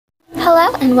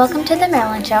Hello and welcome to the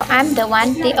Maryland Show. I'm the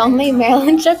one, the only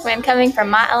Maryland Shookman coming from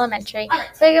Mott Elementary,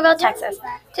 Pflugerville, Texas.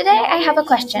 Today I have a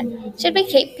question. Should we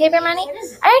keep paper money?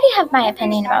 I already have my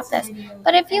opinion about this,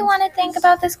 but if you want to think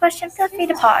about this question, feel free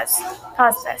to pause.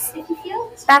 Pause this.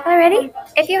 Back already?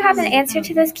 If you have an answer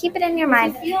to this, keep it in your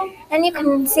mind, and you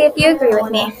can see if you agree with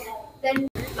me.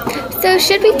 So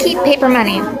should we keep paper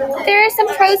money? There are some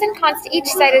pros and cons to each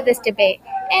side of this debate,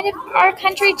 and if our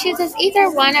country chooses either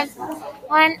one,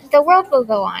 the world will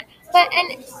go on. But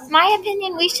in my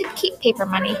opinion, we should keep paper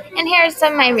money, and here are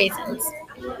some of my reasons.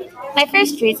 My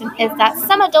first reason is that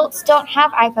some adults don't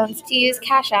have iPhones to use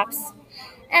cash apps,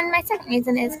 and my second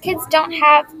reason is kids don't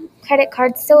have credit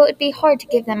cards, so it would be hard to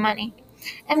give them money.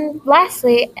 And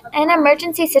lastly, in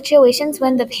emergency situations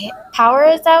when the power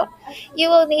is out, you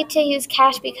will need to use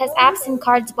cash because apps and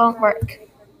cards won't work.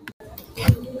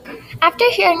 After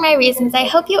hearing my reasons, I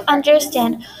hope you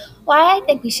understand why I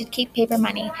think we should keep paper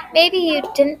money. Maybe you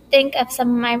didn't think of some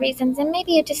of my reasons and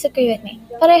maybe you disagree with me,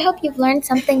 but I hope you've learned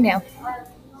something new.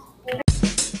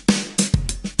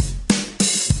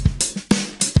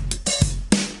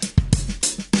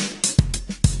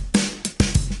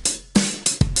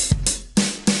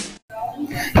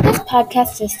 This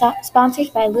podcast is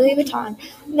sponsored by Louis Vuitton.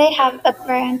 They have a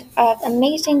brand of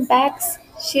amazing bags,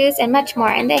 shoes, and much more,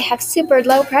 and they have super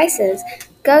low prices.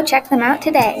 Go check them out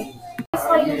today.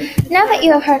 Now that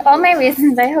you have heard all my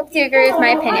reasons, I hope you agree with my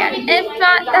opinion. If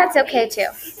not, that's okay too.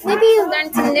 Maybe you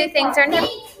learned some new things or never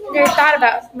thought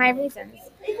about my reasons.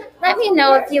 Let me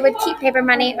know if you would keep paper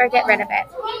money or get rid of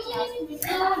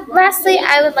it. Lastly,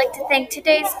 I would like to thank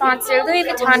today's sponsor, Louis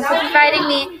Vuitton, for providing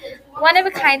me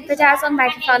one-of-a-kind bedazzled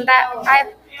microphone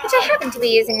which I happen to be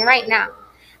using right now.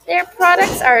 Their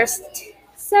products are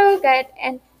so good,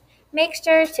 and make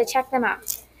sure to check them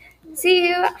out. See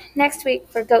you next week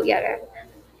for Goat Yoga.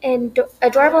 An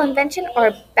adorable invention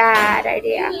or bad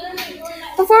idea?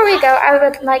 Before we go, I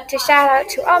would like to shout out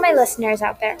to all my listeners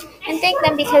out there and thank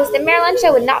them because the Maryland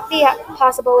Show would not be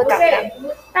possible without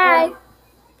them. Bye!